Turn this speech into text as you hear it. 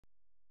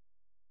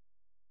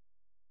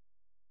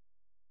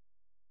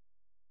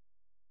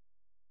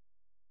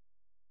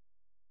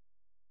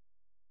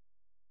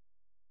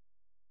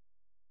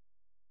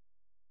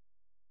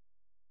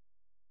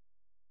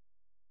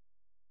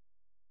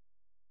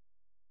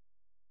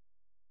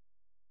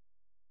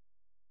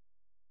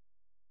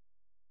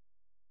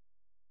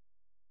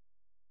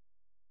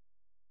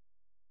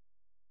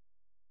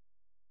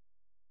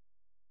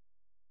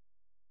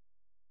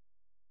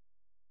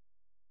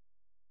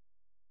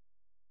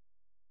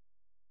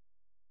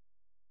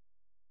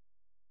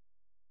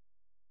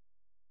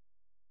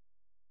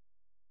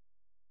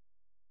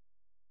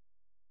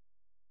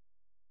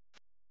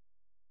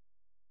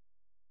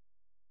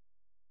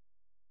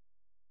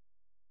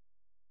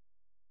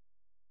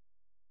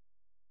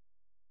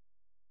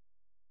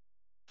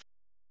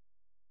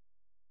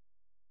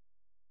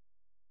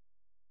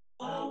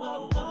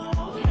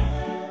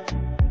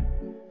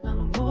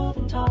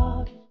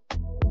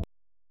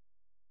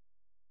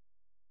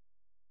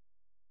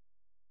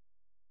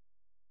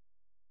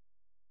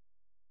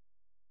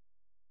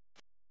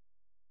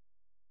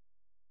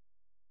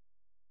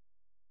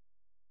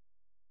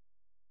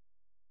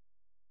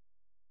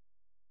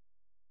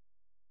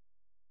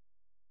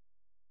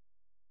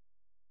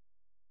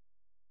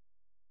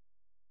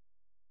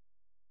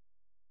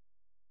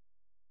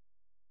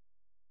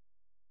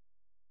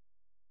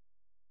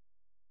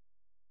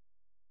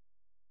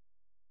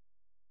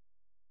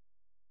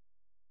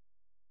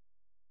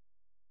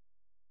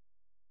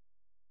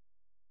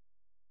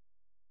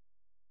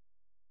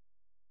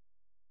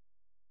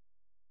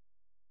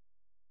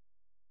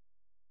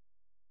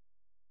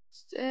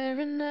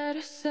Staring at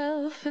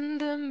herself in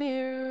the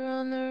mirror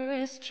on the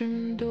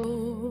restroom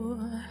door.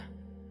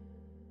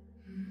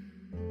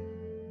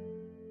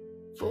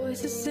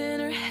 Voices in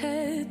her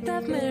head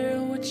that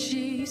mirror what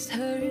she's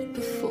heard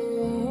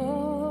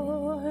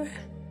before.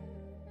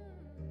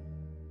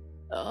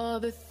 All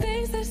the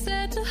things they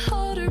said to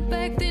hold her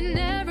back, they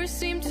never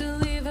seem to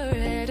leave her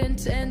head and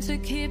tend to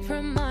keep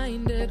her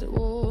mind at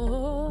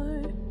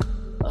war.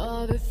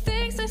 All the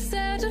things they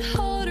said to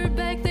hold her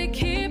back, they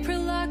keep her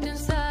locked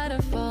inside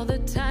of all the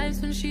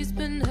times when she's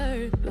been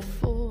hurt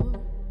before.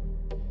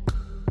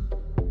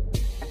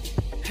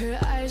 Her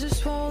eyes are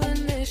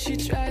swollen as she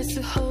tries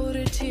to hold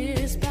her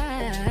tears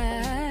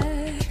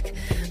back.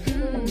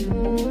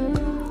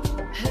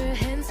 Her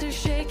hands are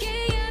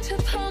shaking and her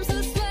palms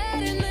are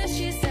sweating as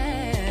she says,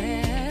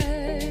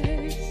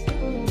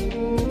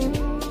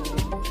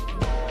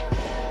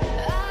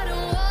 I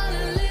don't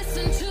wanna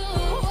listen to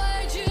a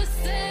word you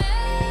say,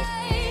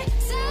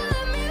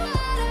 telling me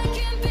what I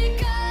can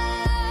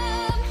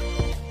become.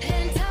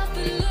 And I've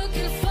been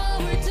looking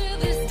forward to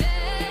this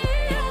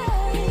day,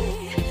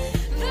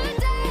 the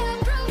day I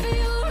prove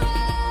you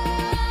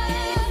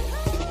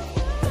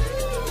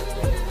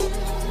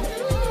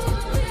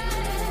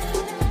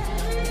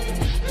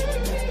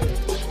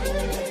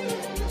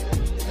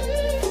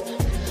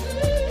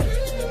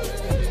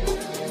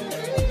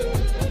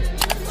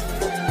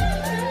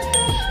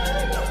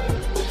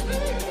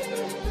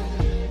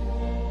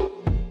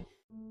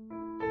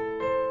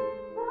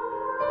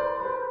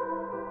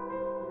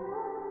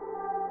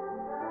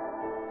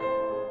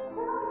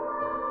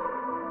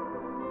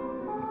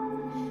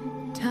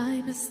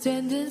Time is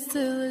standing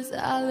still as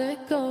I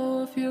let go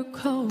of your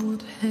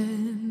cold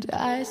hand.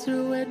 Eyes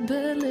are wet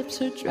but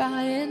lips are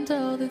dry, and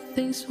all the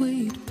things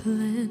we'd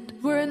planned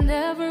were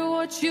never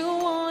what you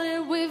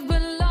wanted. We've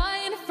been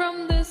lying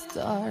from the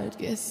start.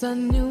 Guess I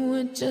knew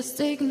it, just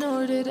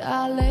ignored it.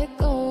 I let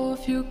go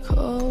of your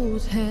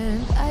cold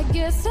hand. I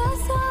guess I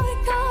saw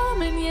it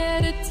coming,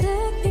 yet it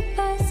took me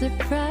by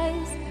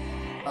surprise.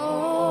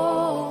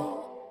 Oh,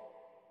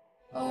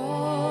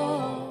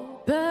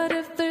 but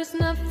if there's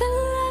nothing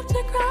left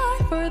to cry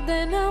for,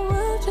 then I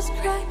will just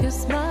crack a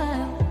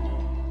smile.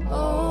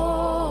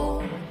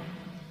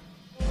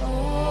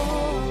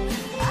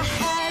 I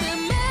had a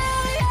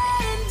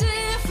million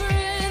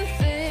different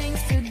things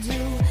to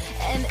do,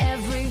 and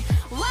every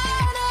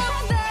one of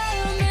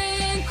them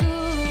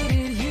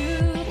included you.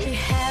 We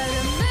had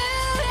a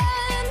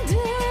million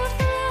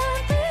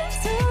different things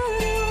to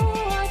do.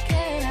 What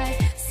can I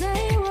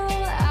say?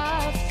 Well,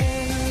 I've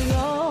been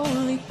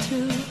lonely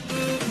too.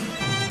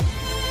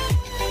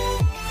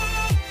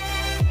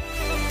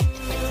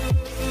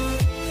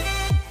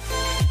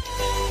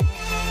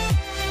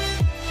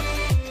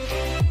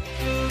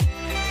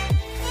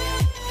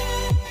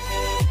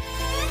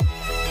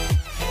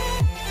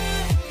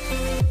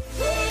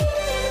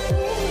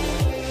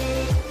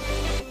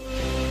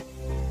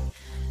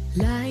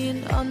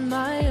 Lying on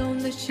my own,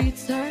 the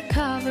sheets are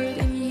covered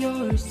in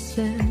your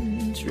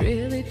scent.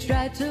 Really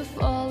tried to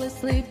fall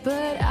asleep,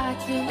 but I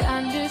can't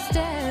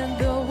understand.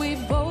 Though we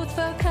both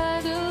felt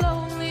kinda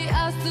lonely,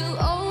 I still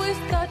always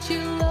thought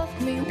you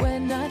loved me.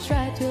 When I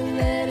tried to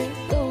let it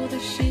go, the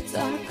sheets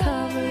are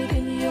covered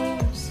in your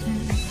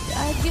scent.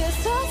 I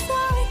guess I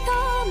saw it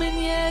coming,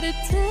 yet it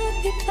took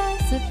me by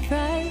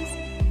surprise.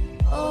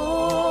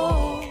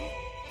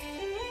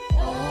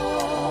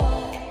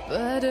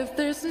 But if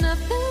there's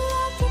nothing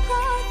left to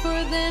cry for,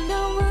 then I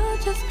will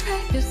just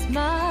crack a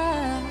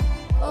smile.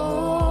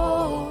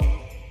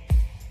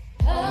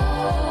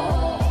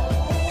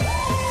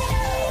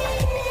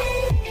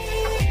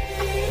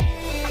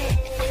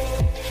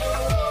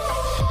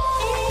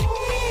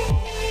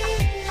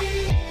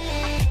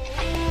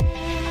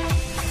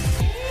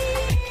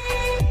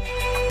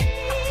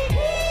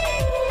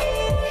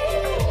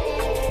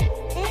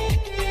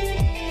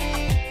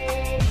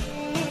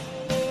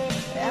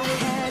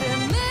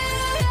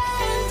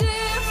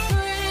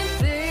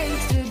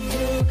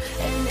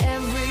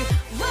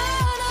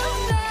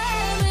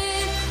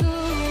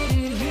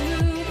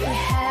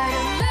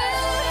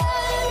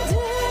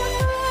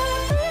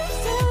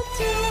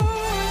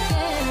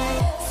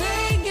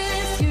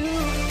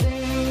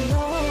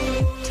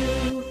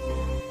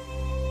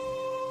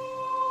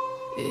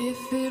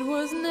 If it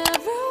was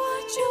never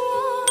what you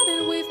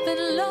wanted, we've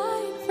been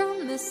lying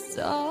from the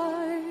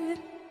start.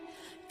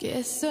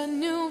 Guess I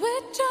knew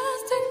it,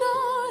 just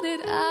ignored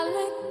it. I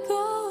let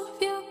go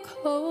of your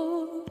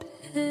cold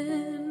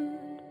hand.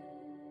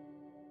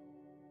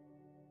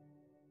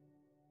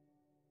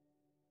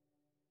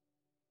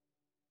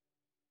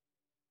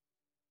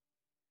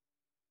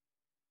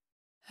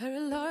 Her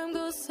alarm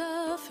goes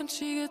off and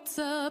she gets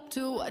up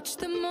to watch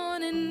the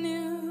morning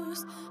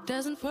news.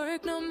 Doesn't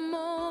work no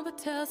more, but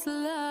tells a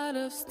lot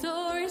of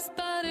stories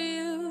about her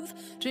youth.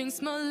 Drinks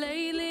more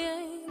lately,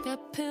 ain't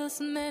got pills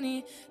in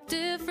many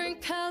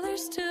different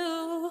colors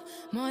too.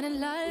 Morning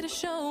light is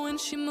showing,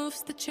 she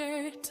moves the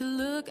chair to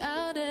look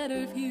out at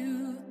her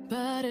view.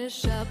 But her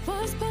shop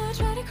was built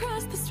right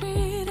across the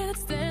street, and it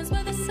stands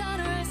by the the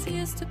sunrise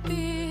used to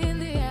be. In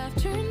the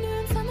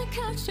afternoons on the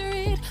couch to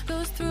read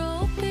those through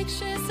old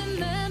pictures and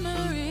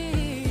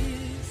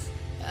memories.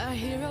 Our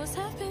heroes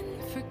have been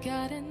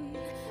forgotten,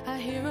 our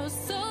heroes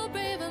so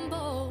brave and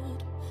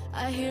bold.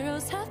 Our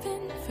heroes have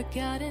been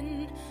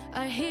forgotten,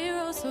 our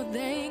heroes so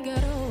they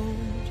got old.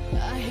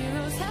 Our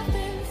heroes have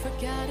been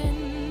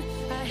forgotten,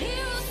 our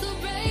heroes so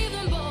brave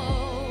and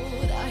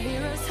bold. Our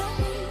heroes have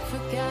been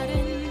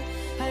forgotten,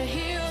 our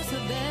heroes so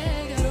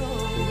they got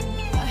old.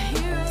 Our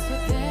heroes so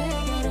they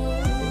got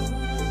old.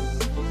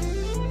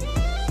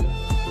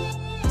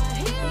 Our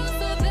heroes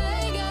so they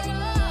got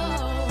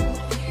old.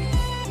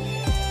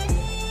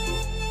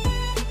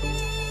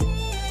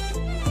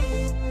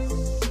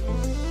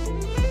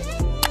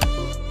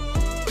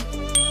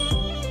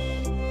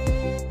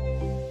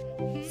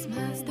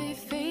 Smiles they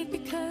fade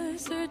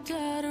because her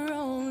daughter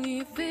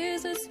only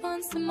visits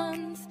once a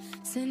month.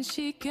 Since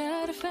she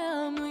got a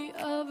family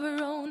of her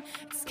own,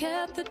 it's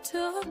kept the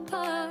two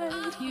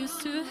apart.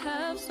 Used to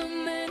have so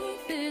many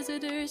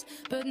visitors,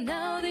 but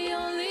now the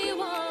only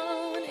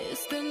one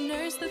is the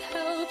nurse that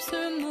helps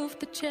her move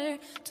the chair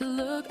to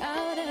look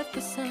out at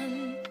the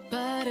sun.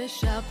 But a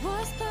shop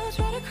was closed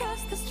right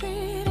across the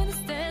street, and it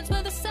stands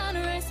where the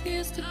sunrise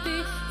used to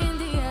be. In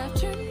the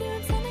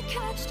afternoons on the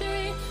couch to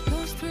read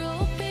those through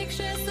old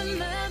pictures and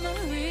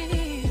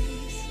memories.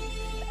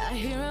 Our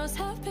heroes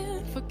have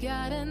been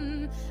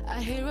forgotten, our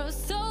heroes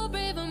so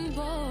brave and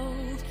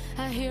bold.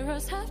 Our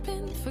heroes have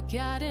been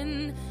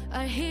forgotten,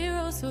 our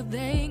heroes so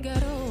they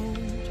got old.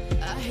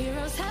 Our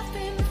heroes have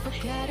been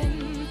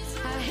forgotten,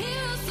 our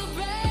heroes so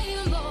brave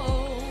and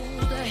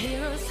bold. Our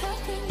heroes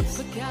have been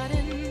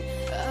forgotten,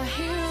 our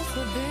heroes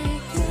so they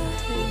got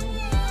old.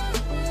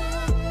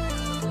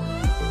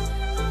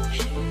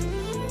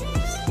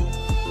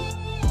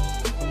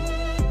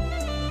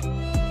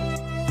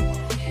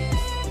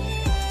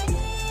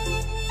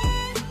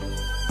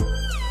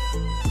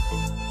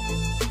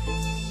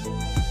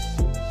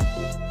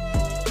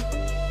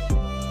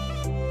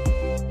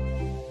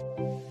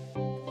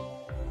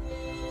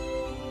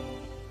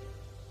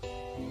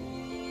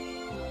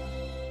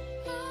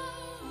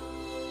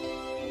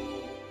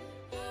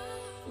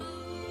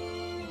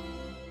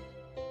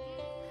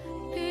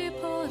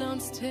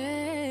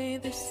 Stay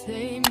the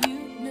same, you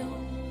know.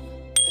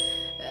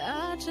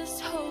 I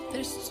just hope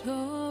their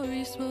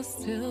stories will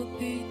still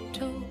be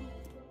told.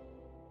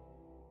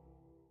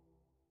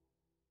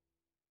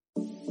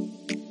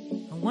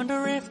 I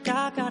wonder if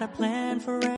God got a plan for